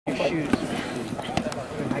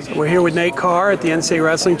We're here with Nate Carr at the NCAA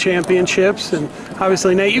Wrestling Championships, and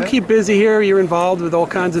obviously, Nate, you keep busy here. You're involved with all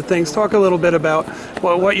kinds of things. Talk a little bit about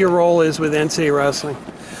what your role is with NCAA Wrestling.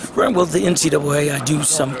 Right, well, the NCAA, I do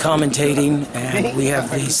some commentating, and we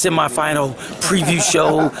have the semifinal preview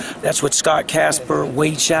show. That's with Scott Casper,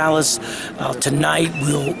 Wade Chalice. Tonight,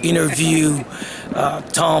 we'll interview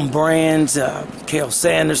Tom Brands, Cale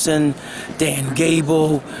Sanderson, Dan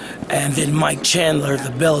Gable, and then Mike Chandler, the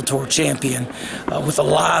Bellator champion, with a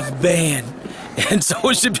live band. And so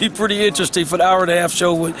it should be pretty interesting for an hour-and-a-half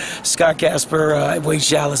show with Scott Casper, Wade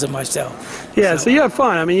Chalice, and myself. Yeah, so you have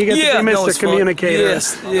fun. I mean, you get to be Mr. Communicator.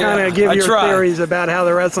 Yes, yeah. Kind of give your theories about how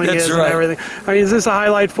the wrestling is and everything. I mean, is this a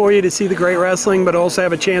highlight for you to see the great wrestling, but also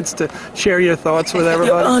have a chance to share your thoughts with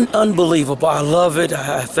everybody? Unbelievable. I love it.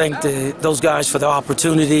 I thank those guys for the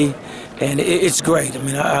opportunity, and it's great. I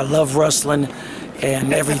mean, I love wrestling.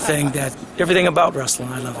 And everything about wrestling,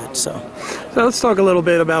 I love it. So let's talk a little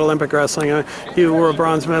bit about Olympic wrestling. You were a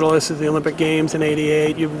bronze medalist at the Olympic Games in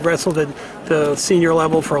 '88. You wrestled at the senior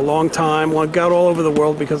level for a long time. Got all over the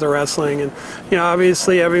world because of wrestling. And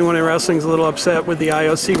obviously, everyone in wrestling is a little upset with the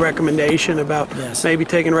IOC recommendation about maybe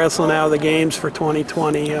taking wrestling out of the games for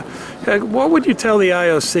 2020. What would you tell the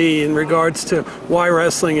IOC in regards to why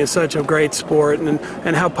wrestling is such a great sport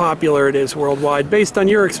and how popular it is worldwide, based on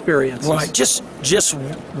your experience? Right. Just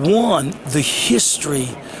one, the history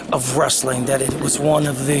of wrestling, that it was one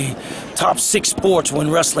of the top 6 sports when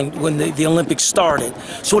the Olympics started.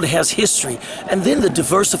 So it has history. And then the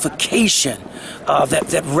diversification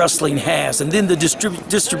that wrestling has. And then the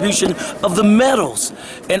distribution of the medals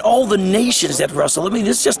and all the nations that wrestle. I mean,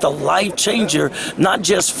 it's just a life changer, not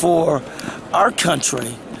just for our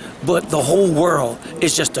country, but the whole world.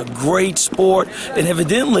 It's just a great sport, and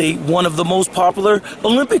evidently one of the most popular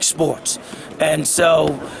Olympic sports. And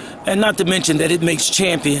so, and not to mention that it makes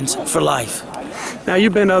champions for life. Now,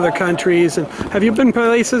 you've been to other countries, and have you been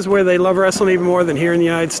places where they love wrestling even more than here in the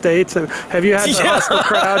United States? And have you had the hostile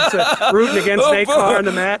crowds rooting against Nate Carr on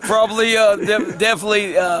the mat? Probably,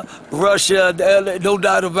 definitely Russia, no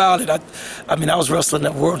doubt about it. I mean, I was wrestling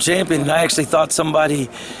at World Champion, and I actually thought somebody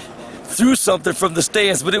threw something from the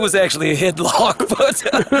stands, but it was actually a headlock.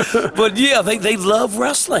 But yeah, they love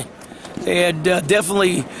wrestling, and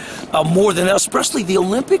definitely more than us, especially the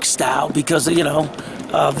Olympic style, because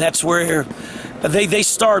that's where they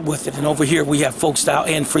start with it. And over here we have folk style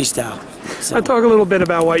and freestyle. So. I'll talk a little bit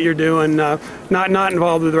about what you're doing, not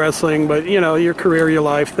involved with wrestling, but your career, your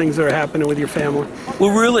life, things that are happening with your family.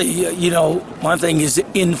 Well, really, my thing is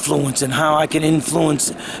influence, and how I can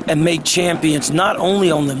influence and make champions, not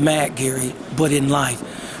only on the mat, Gary, but in life.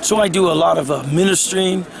 So I do a lot of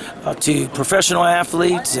ministering to professional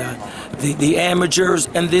athletes, the amateurs,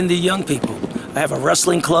 and then the young people. I have a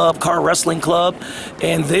wrestling club, Carr Wrestling Club,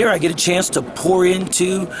 and there I get a chance to pour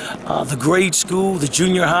into the grade school, the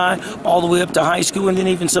junior high, all the way up to high school, and then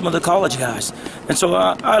even some of the college guys. And so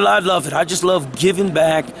I love it. I just love giving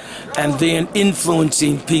back and then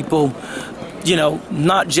influencing people,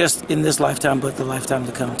 not just in this lifetime, but the lifetime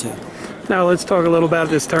to come too. Now let's talk a little about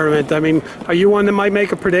this tournament. I mean, are you one that might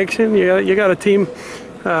make a prediction? You got a team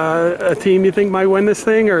you think might win this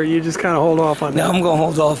thing, or you just kind of hold off on that? No, I'm going to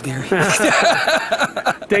hold off, Gary.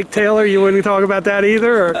 Dick Taylor, you wouldn't talk about that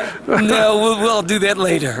either? Or? No, we'll do that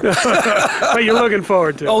later. But you're looking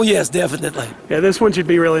forward to it? Oh, yes, definitely. Yeah, this one should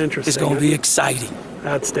be really interesting. It's going to be exciting.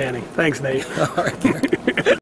 Outstanding. Thanks, Nate. All right, Gary.